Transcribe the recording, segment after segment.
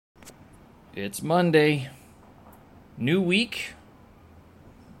It's Monday. New week.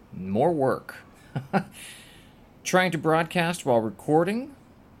 More work. Trying to broadcast while recording.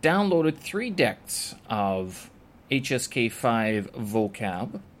 Downloaded 3 decks of HSK5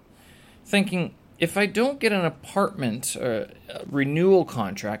 vocab. Thinking, if I don't get an apartment renewal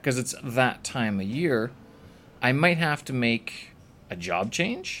contract, because it's that time of year, I might have to make a job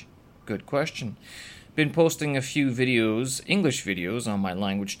change? Good question. Been posting a few videos, English videos, on my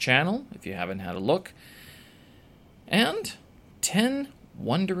language channel, if you haven't had a look. And 10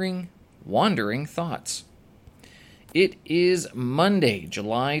 wandering thoughts. It is Monday,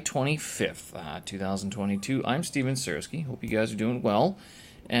 July 25th, 2022. I'm Steven Sersky. Hope you guys are doing well.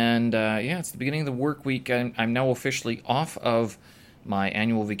 And it's the beginning of the work week. I'm now officially off of my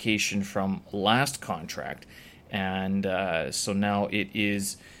annual vacation from last contract. And so now it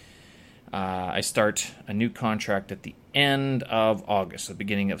is... I start a new contract at the end of August, the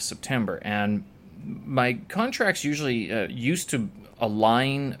beginning of September, and my contracts usually used to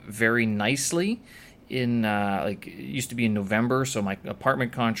align very nicely in it used to be in November. So my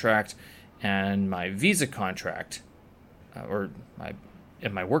apartment contract and my visa contract,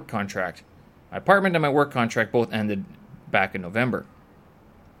 my work contract, my apartment and my work contract both ended back in November.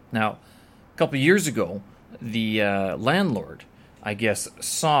 Now, a couple of years ago, the landlord, I guess,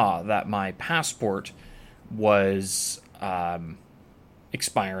 saw that my passport was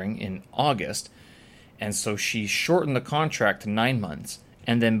expiring in August, and so she shortened the contract to 9 months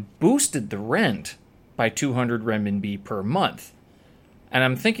and then boosted the rent by 200 renminbi per month. And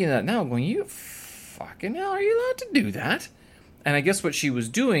I'm thinking that now, going, you fucking hell, are you allowed to do that? And I guess what she was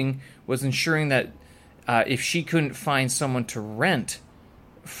doing was ensuring that if she couldn't find someone to rent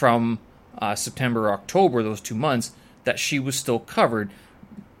from September or October, those 2 months, that she was still covered.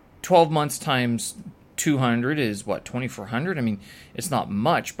 12 months times 200 is what, 2,400? I mean, it's not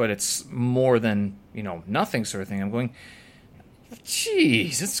much, but it's more than, nothing sort of thing. I'm going,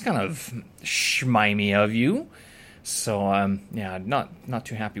 geez, it's kind of schmimey of you. So, not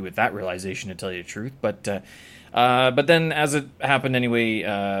too happy with that realization, to tell you the truth. But then, as it happened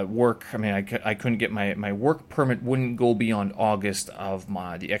anyway, work, I couldn't get my work permit wouldn't go beyond August of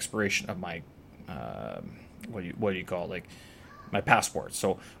the expiration of my... what do you call it? Like my passport.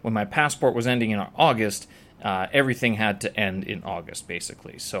 So when my passport was ending in August, everything had to end in August,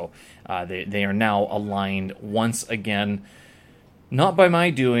 basically. So they are now aligned once again, not by my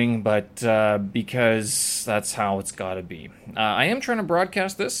doing, but because that's how it's got to be. I am trying to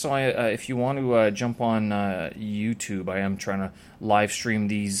broadcast this, so if you want to jump on YouTube, I am trying to live stream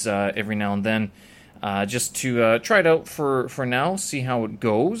these every now and then, just to try it out for now, see how it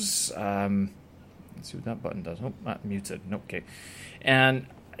goes. Let's see what that button does. Oh, that mutes it. Okay. And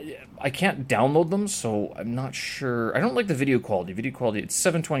I can't download them, so I'm not sure. I don't like the video quality. It's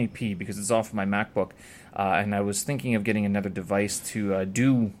 720p because it's off of my MacBook. And I was thinking of getting another device to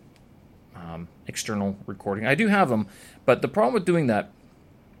do external recording. I do have them, but the problem with doing that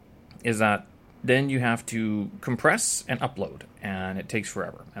is that then you have to compress and upload, and it takes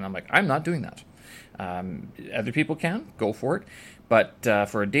forever. And I'm like, I'm not doing that. Other people can, go for it. But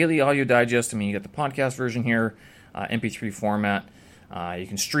for a daily audio digest, you get the podcast version here, MP3 format. You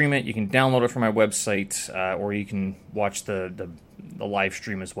can stream it, you can download it from my website, or you can watch the live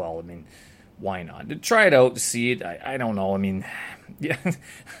stream as well. Why not? Try it out to see it. I don't know. Yeah.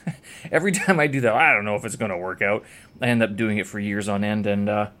 Every time I do that, I don't know if it's going to work out. I end up doing it for years on end,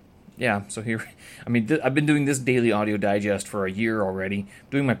 and so here, I've been doing this daily audio digest for a year already,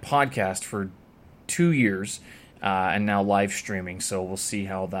 doing my podcast for 2 years, and now live streaming. So we'll see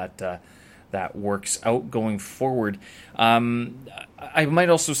how that works out going forward. I might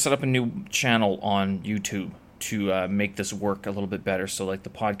also set up a new channel on YouTube to make this work a little bit better. So like the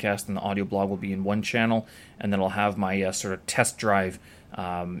podcast and the audio blog will be in one channel, and then I'll have my sort of test drive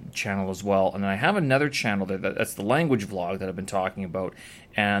channel as well. And then I have another channel that's the language vlog that I've been talking about,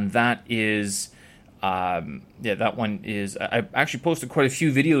 and that is... that one is... I actually posted quite a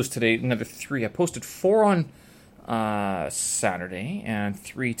few videos today, another 3. I posted 4 on Saturday and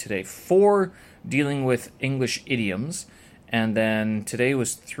 3 today. 4 dealing with English idioms, and then today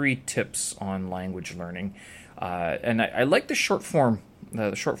was 3 tips on language learning. And I like the short form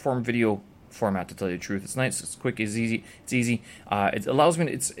video format, to tell you the truth. It's nice, it's quick, it's easy. It allows me.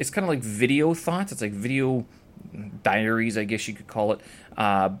 It's kind of like video thoughts. It's like video diaries, I guess you could call it.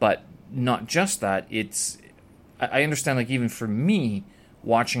 But not just that. I understand, like, even for me,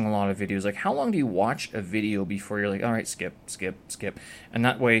 watching a lot of videos, like, how long do you watch a video before you're like, all right, skip? And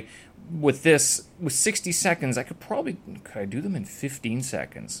that way, with 60 seconds, could I do them in 15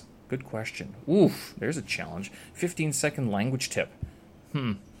 seconds? Good question. Oof, there's a challenge. 15-second language tip.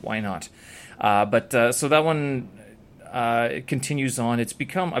 Why not? So that one it continues on.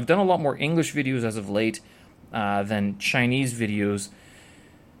 I've done a lot more English videos as of late than Chinese videos.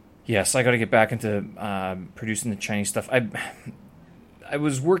 Yes, I got to get back into producing the Chinese stuff. I've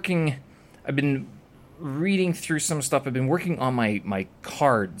been reading through some stuff. I've been working on my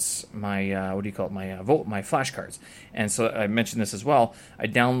cards, my what do you call it, my flashcards. And so I mentioned this as well. I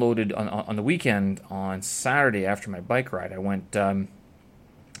downloaded on the weekend on Saturday after my bike ride. I went to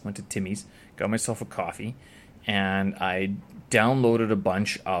Timmy's, got myself a coffee, and I downloaded a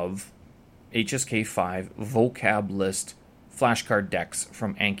bunch of HSK5 vocab list flashcard decks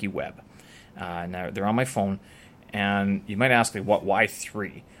from Anki Web. Now they're on my phone, and you might ask me, why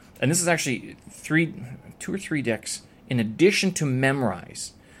 3? And this is actually 2 or 3 decks in addition to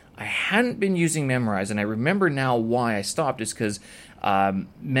Memrise. I hadn't been using Memrise, and I remember now why I stopped is because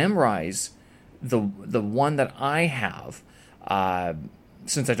Memrise, the one that I have,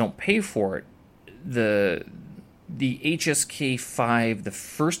 since I don't pay for it, the HSK5, the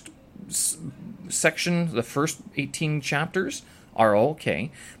first section, the first 18 chapters are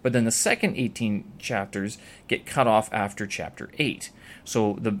okay, but then the second 18 chapters get cut off after chapter 8.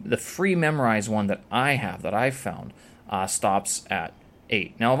 So the free Memrise one that I have, that I've found, stops at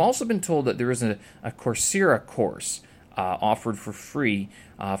 8. Now, I've also been told that there is a Coursera course offered for free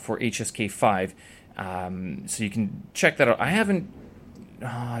for HSK5, so you can check that out. I haven't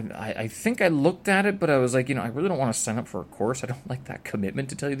I think I looked at it, but I was like, I really don't want to sign up for a course. I don't like that commitment,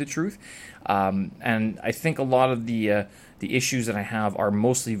 to tell you the truth. And I think a lot of the issues that I have are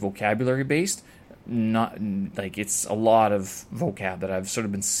mostly vocabulary based. Not like it's a lot of vocab that I've sort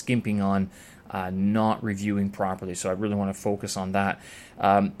of been skimping on, not reviewing properly. So I really want to focus on that.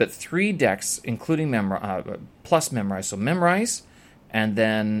 But 3 decks, including plus Memrise. So Memrise. And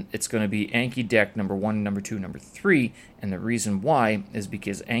then it's going to be Anki deck number 1, number 2, number 3. And the reason why is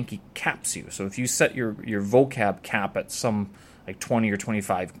because Anki caps you. So if you set your vocab cap at some like 20 or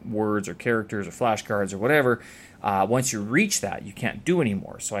 25 words or characters or flashcards or whatever, once you reach that, you can't do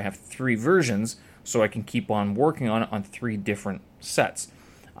anymore. So I have 3 versions, so I can keep on working on it on 3 different sets.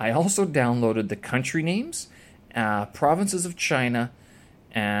 I also downloaded the country names, provinces of China,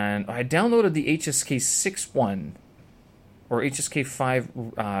 and I downloaded the HSK6 one, or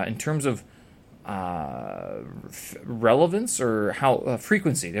HSK5 in terms of relevance or how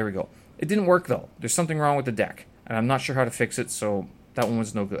frequency. There we go. It didn't work though. There's something wrong with the deck, and I'm not sure how to fix it. So that one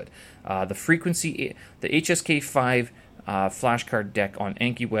was no good. The frequency, the HSK5 flashcard deck on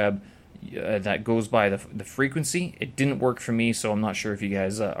Anki Web that goes by the frequency, it didn't work for me. So I'm not sure if you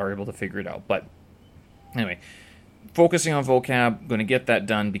guys are able to figure it out. But anyway, focusing on vocab, going to get that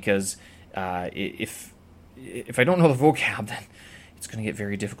done because if I don't know the vocab, then it's going to get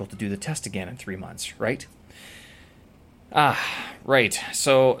very difficult to do the test again in 3 months, right? Right.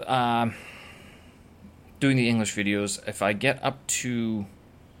 So, doing the English videos, if I get up to...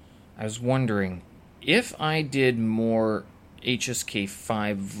 I was wondering, if I did more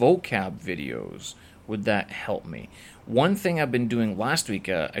HSK5 vocab videos, would that help me? One thing I've been doing last week,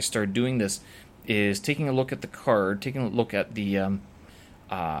 I started doing this, is taking a look at the card, taking a look at the...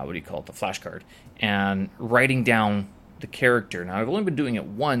 what do you call it, the flashcard, and writing down the character. Now, I've only been doing it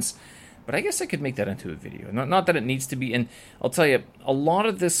once, but I guess I could make that into a video. Not that it needs to be, and I'll tell you, a lot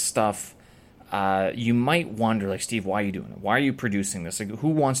of this stuff, you might wonder, like, Steve, why are you doing it? Why are you producing this? Like, who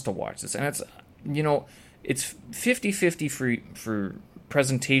wants to watch this? And it's, it's 50-50 for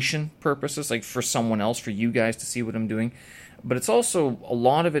presentation purposes, like for someone else, for you guys to see what I'm doing. But it's also, a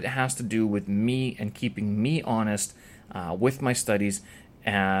lot of it has to do with me and keeping me honest with my studies.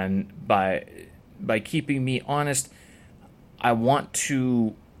 And by keeping me honest, I want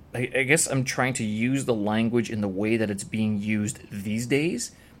to, I guess I'm trying to use the language in the way that it's being used these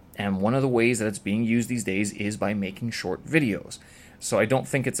days. And one of the ways that it's being used these days is by making short videos. So I don't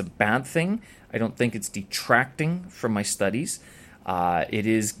think it's a bad thing. I don't think it's detracting from my studies. It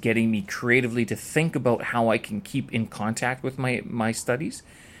is getting me creatively to think about how I can keep in contact with my studies.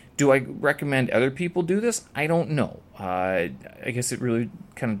 Do I recommend other people do this? I don't know. I guess it really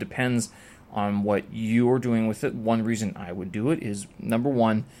kind of depends on what you're doing with it. One reason I would do it is, number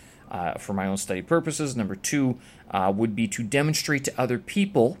 1, for my own study purposes. Number 2 would be to demonstrate to other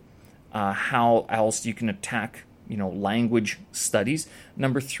people how else you can attack, language studies.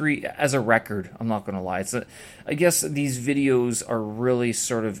 Number 3, as a record. I'm not going to lie. I guess these videos are really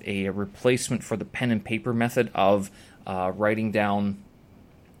sort of a replacement for the pen and paper method of writing down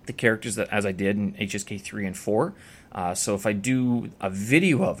the characters that, as I did in HSK 3 and 4. So if I do a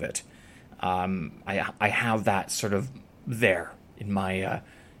video of it, I have that sort of there in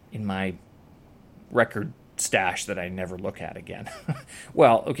my record stash that I never look at again.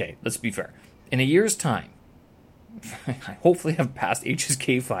 Well, okay, let's be fair. In a year's time, I hopefully have passed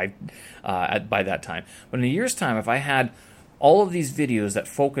HSK5 by that time. But in a year's time, if I had all of these videos that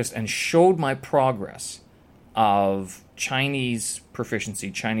focused and showed my progress of Chinese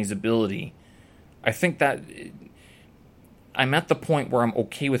proficiency, Chinese ability, I think that I'm at the point where I'm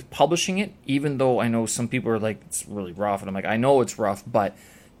okay with publishing it, even though I know some people are like, it's really rough. And I'm like, I know it's rough, but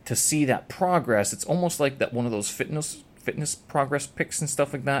to see that progress, it's almost like that one of those fitness progress pics and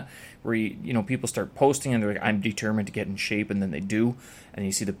stuff like that, where people start posting and they're like, I'm determined to get in shape, and then they do, and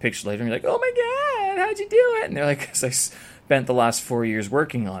you see the picture later and you're like, oh my god, how'd you do it? And they're like, because I spent the last 4 years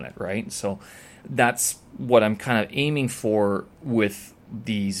working on it, right? So that's what I'm kind of aiming for with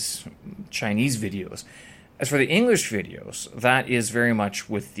these Chinese videos. As for the English videos, that is very much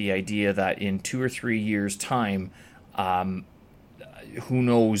with the idea that in 2 or 3 years' time, who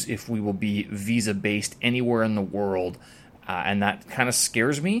knows if we will be visa-based anywhere in the world, and that kind of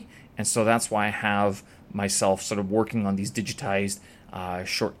scares me, and so that's why I have myself sort of working on these digitized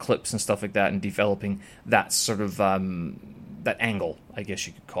short clips and stuff like that, and developing that sort of that angle, I guess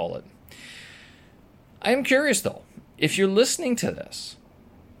you could call it. I am curious, though, if you're listening to this,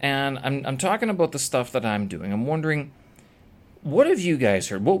 and I'm talking about the stuff that I'm doing, I'm wondering, what have you guys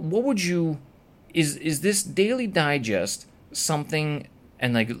heard? What would you... Is this Daily Digest something,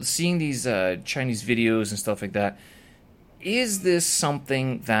 and like seeing these Chinese videos and stuff like that, is this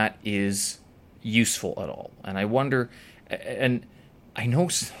something that is useful at all? And I wonder, and I know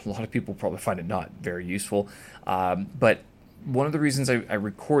a lot of people probably find it not very useful, but one of the reasons I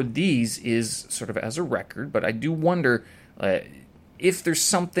record these is sort of as a record, but I do wonder if there's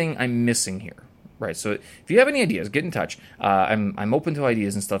something I'm missing here, right? So if you have any ideas, get in touch. I'm open to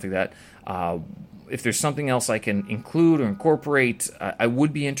ideas and stuff like that. If there's something else I can include or incorporate, I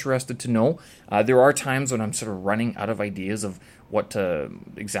would be interested to know. There are times when I'm sort of running out of ideas of what to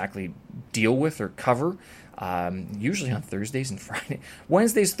exactly deal with or cover. Usually on Thursdays and Friday.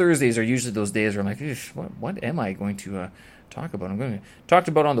 Wednesdays, Thursdays are usually those days where I'm like, what am I going to talk about? I'm going to talk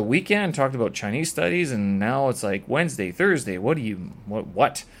about on the weekend, talked about Chinese studies, and now it's like Wednesday, Thursday.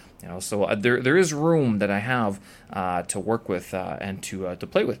 What? So there is room that I have to work with and to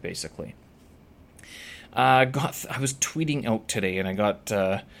play with, basically. I was tweeting out today, and I got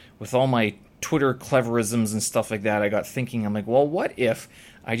with all my Twitter cleverisms and stuff like that, I got thinking, I'm like, well, what if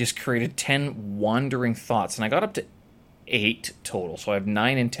I just created 10 wandering thoughts? And I got up to 8 total, so I have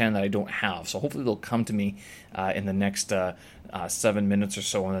 9 and 10 that I don't have. So hopefully they'll come to me in the next 7 minutes or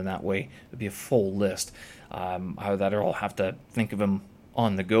so, and then that way it'll be a full list. That I'll have to think of them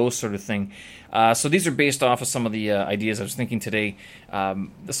on the go, sort of thing. So these are based off of some of the ideas I was thinking today. I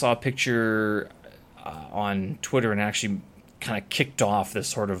saw a picture on Twitter and actually kind of kicked off this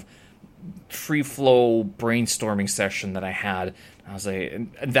sort of free flow brainstorming session that I had. I was like,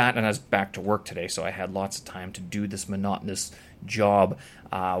 and I was back to work today, so I had lots of time to do this monotonous job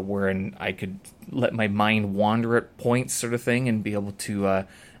wherein I could let my mind wander at points, sort of thing, and be able to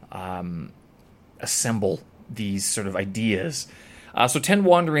assemble these sort of ideas. So 10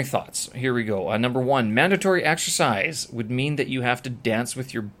 wandering thoughts. Here we go. Number 1, mandatory exercise would mean that you have to dance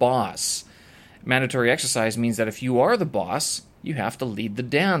with your boss. Mandatory exercise means that if you are the boss, you have to lead the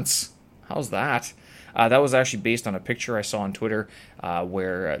dance. How's that? That was actually based on a picture I saw on Twitter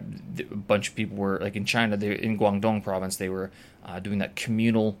where a bunch of people were, like in China, in Guangdong province, they were doing that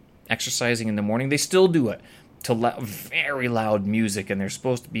communal exercising in the morning. They still do it to very loud music, and they're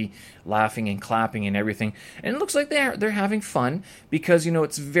supposed to be laughing and clapping and everything. And it looks like they're having fun because,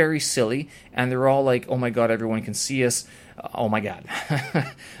 it's very silly, and they're all like, oh my god, everyone can see us. Oh my god,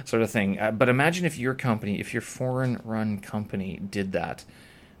 sort of thing. But imagine if your foreign-run company did that.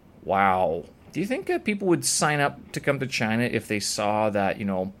 Wow. Do you think people would sign up to come to China if they saw that, I don't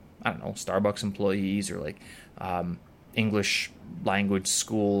know, Starbucks employees or like English language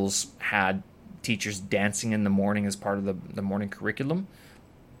schools had teachers dancing in the morning as part of the morning curriculum?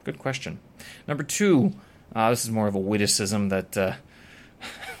 Good question. Number 2, this is more of a witticism that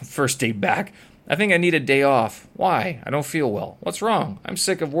first day back. I think I need a day off. Why? I don't feel well. What's wrong? I'm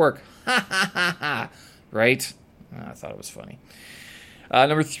sick of work. Ha ha ha ha. Right? I thought it was funny.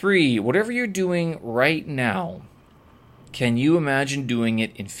 Number 3, whatever you're doing right now, can you imagine doing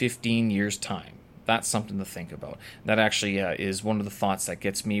it in 15 years' time? That's something to think about. That actually is one of the thoughts that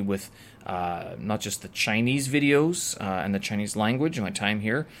gets me with not just the Chinese videos and the Chinese language in my time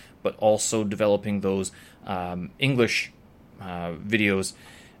here, but also developing those English videos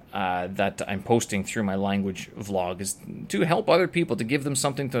that I'm posting through my language vlog, is to help other people, to give them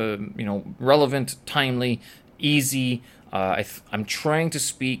something to, relevant, timely, easy. I'm trying to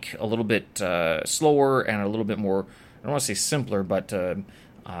speak a little bit slower and a little bit more, I don't want to say simpler, but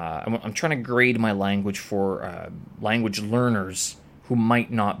I'm trying to grade my language for language learners who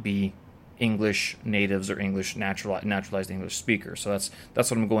might not be English natives or English naturalized English speakers. So that's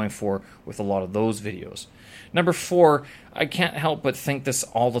what I'm going for with a lot of those videos. Number 4, I can't help but think this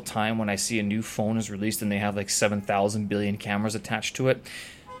all the time when I see a new phone is released and they have like 7,000 billion cameras attached to it.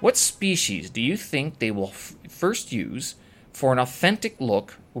 What species do you think they will first use for an authentic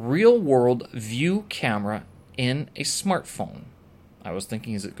look, real-world view camera in a smartphone? I was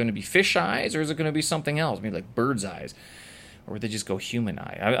thinking, is it going to be fish eyes or is it going to be something else? Maybe like bird's eyes. Or would they just go human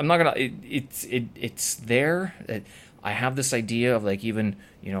eye? I'm not gonna. It's there. I have this idea of like even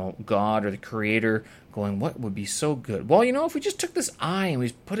God or the Creator going, what would be so good? Well, if we just took this eye and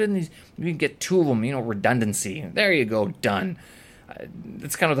we put it in these, we can get 2 of them. Redundancy. There you go, done.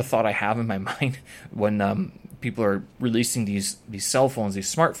 That's kind of the thought I have in my mind when people are releasing these cell phones,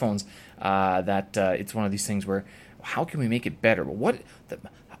 these smartphones. That it's one of these things where how can we make it better? But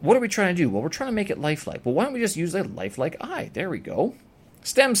what are we trying to do? Well, we're trying to make it lifelike. Well, why don't we just use a lifelike eye? There we go.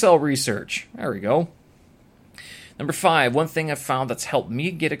 Stem cell research. There we go. Number 5, one thing I've found that's helped me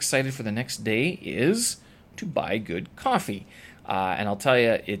get excited for the next day is to buy good coffee. And I'll tell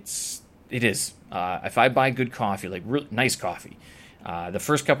you, it is. If I buy good coffee, like real nice coffee, the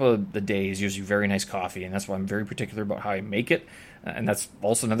first couple of the days usually very nice coffee, and that's why I'm very particular about how I make it. And that's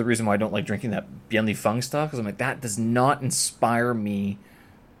also another reason why I don't like drinking that Bien Li Feng stuff, because I'm like, that does not inspire me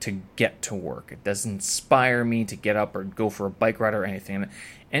to get to work. It doesn't inspire me to get up or go for a bike ride or anything. And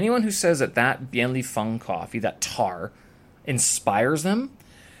anyone who says that Bien Li Feng coffee, that tar, inspires them,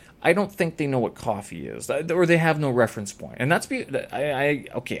 I don't think they know what coffee is, or they have no reference point. And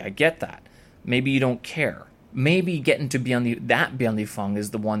okay, I get that. Maybe you don't care. Maybe getting to Bien Li Feng is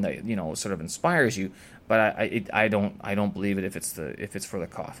the one that sort of inspires you. But I don't believe it if it's for the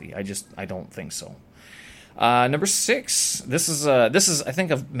coffee. I don't think so. Number 6. This is I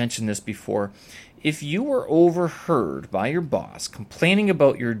think I've mentioned this before. If you were overheard by your boss complaining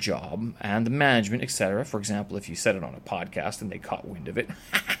about your job and the management, etc., for example, if you said it on a podcast and they caught wind of it,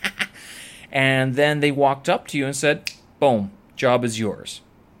 and then they walked up to you and said, boom, job is yours,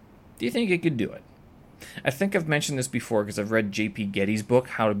 do you think you could do it? I think I've mentioned this before because I've read J.P. Getty's book,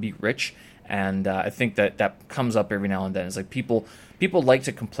 How to Be Rich, and I think that comes up every now and then. It's like people like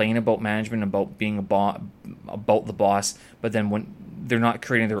to complain about management, about being about the boss, but then when they're not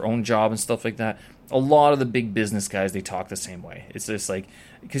creating their own job and stuff like that, a lot of the big business guys, they talk the same way. It's just like,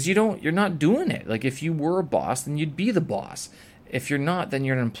 because you're not doing it. Like if you were a boss, then you'd be the boss. If you're not, then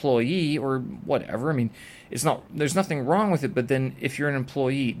you're an employee or whatever. I mean, there's nothing wrong with it, but then if you're an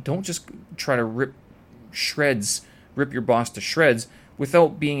employee, don't just try to rip your boss to shreds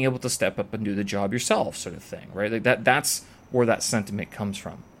without being able to step up and do the job yourself, sort of thing, right? Like that's where that sentiment comes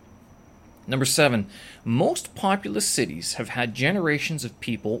from. Number 7, most populous cities have had generations of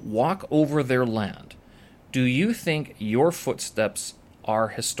people walk over their land. Do you think your footsteps are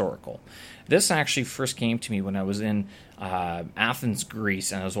historical? This actually first came to me when I was in Athens,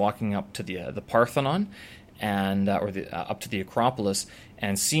 Greece, and I was walking up to the Parthenon, and up to the Acropolis,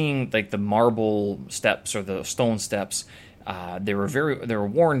 and seeing like the marble steps or the stone steps. They were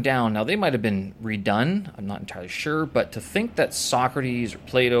worn down. Now they might have been redone. I'm not entirely sure, but to think that Socrates or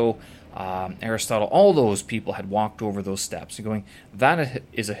Plato, Aristotle, all those people had walked over those steps, and going, that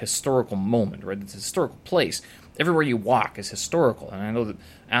is a historical moment, right? It's a historical place. Everywhere you walk is historical, and I know that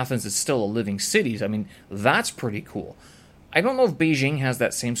Athens is still a living city. I mean, that's pretty cool. I don't know if Beijing has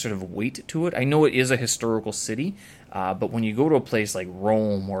that same sort of weight to it. I know it is a historical city, but when you go to a place like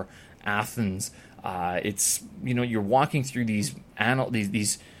Rome or Athens, it's you're walking through these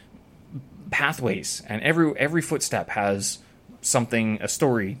pathways, and every footstep has a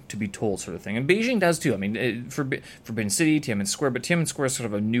story to be told, sort of thing. And Beijing does too. I mean, Forbidden City, Tiananmen Square, but Tiananmen Square is sort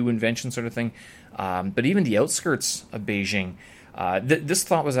of a new invention, sort of thing. But even the outskirts of Beijing. This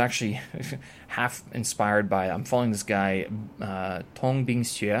thought was actually half inspired by, I'm following this guy, Tong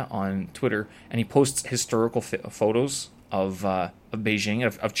Bingxue, on Twitter, and he posts historical photos of Beijing,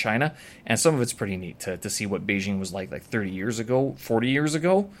 of China, and some of it's pretty neat to see what Beijing was like 30 years ago, 40 years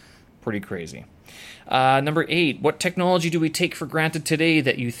ago. Pretty crazy. Number 8, what technology do we take for granted today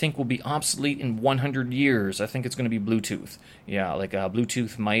that you think will be obsolete in 100 years? I think it's going to be Bluetooth. Yeah, like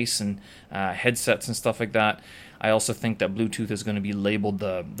Bluetooth mice and headsets and stuff like that. I also think that Bluetooth is going to be labeled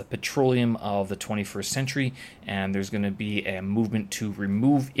the petroleum of the 21st century, and there's going to be a movement to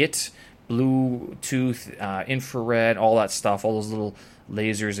remove it. Bluetooth, infrared, all that stuff, all those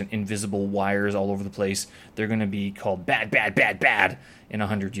lasers and invisible wires all over the place, they're going to be called bad, bad, bad, bad in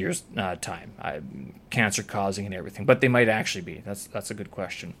 100 years' time. Cancer causing and everything. But they might actually be. That's a good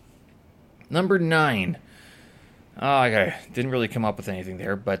question. Number 9. Okay, didn't really come up with anything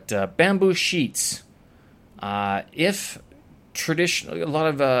there, but bamboo sheets. If traditionally, a lot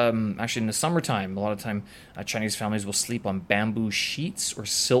of actually in the summertime, a lot of time Chinese families will sleep on bamboo sheets or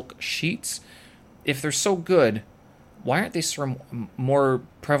silk sheets. If they're so good, why aren't they more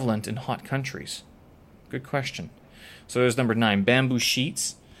prevalent in hot countries? Good question. So there's number 9, bamboo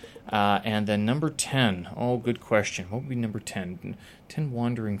sheets. And then number 10. Oh, good question. What would be number 10? 10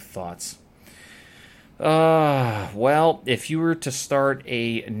 wandering thoughts. Well, if you were to start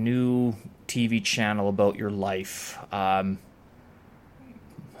a new TV channel about your life,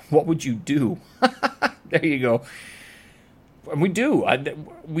 what would you do? There you go. We do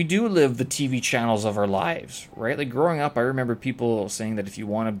live the TV channels of our lives, right? Like growing up, I remember people saying that if you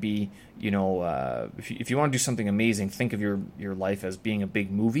want to be, if you want to do something amazing, think of your life as being a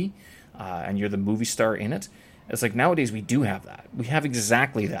big movie, and you're the movie star in it. It's like nowadays we do have that. We have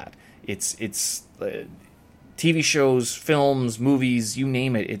exactly that. It's TV shows, films, movies, you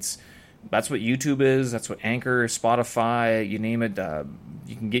name it. That's what YouTube is. That's what Anchor, Spotify, you name it.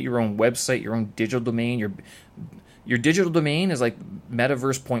 You can get your own website, your own digital domain. Your digital domain is like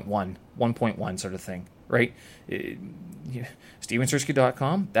Metaverse 1.1 sort of thing, right?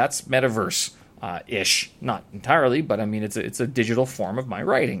 StevenSersky.com, that's Metaverse ish, not entirely, but I mean it's a digital form of my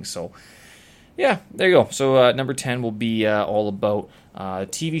writing. So yeah, there you go. So number 10 will be all about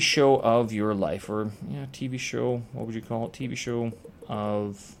TV show of your life, or TV show. What would you call it? TV show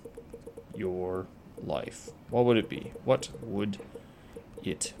of your life. What would it be? What would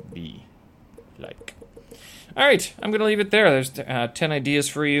it be like? All right, I'm going to leave it there. There's 10 ideas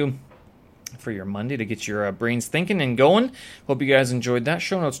for you for your Monday to get your brains thinking and going. Hope you guys enjoyed that.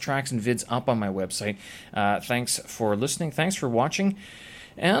 Show notes, tracks, and vids up on my website. Thanks for listening. Thanks for watching.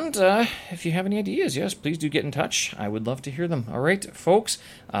 And if you have any ideas, yes, please do get in touch. I would love to hear them. All right, folks,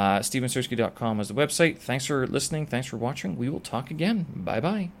 StevenSersky.com is the website. Thanks for listening. Thanks for watching. We will talk again.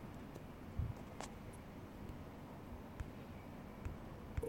 Bye-bye.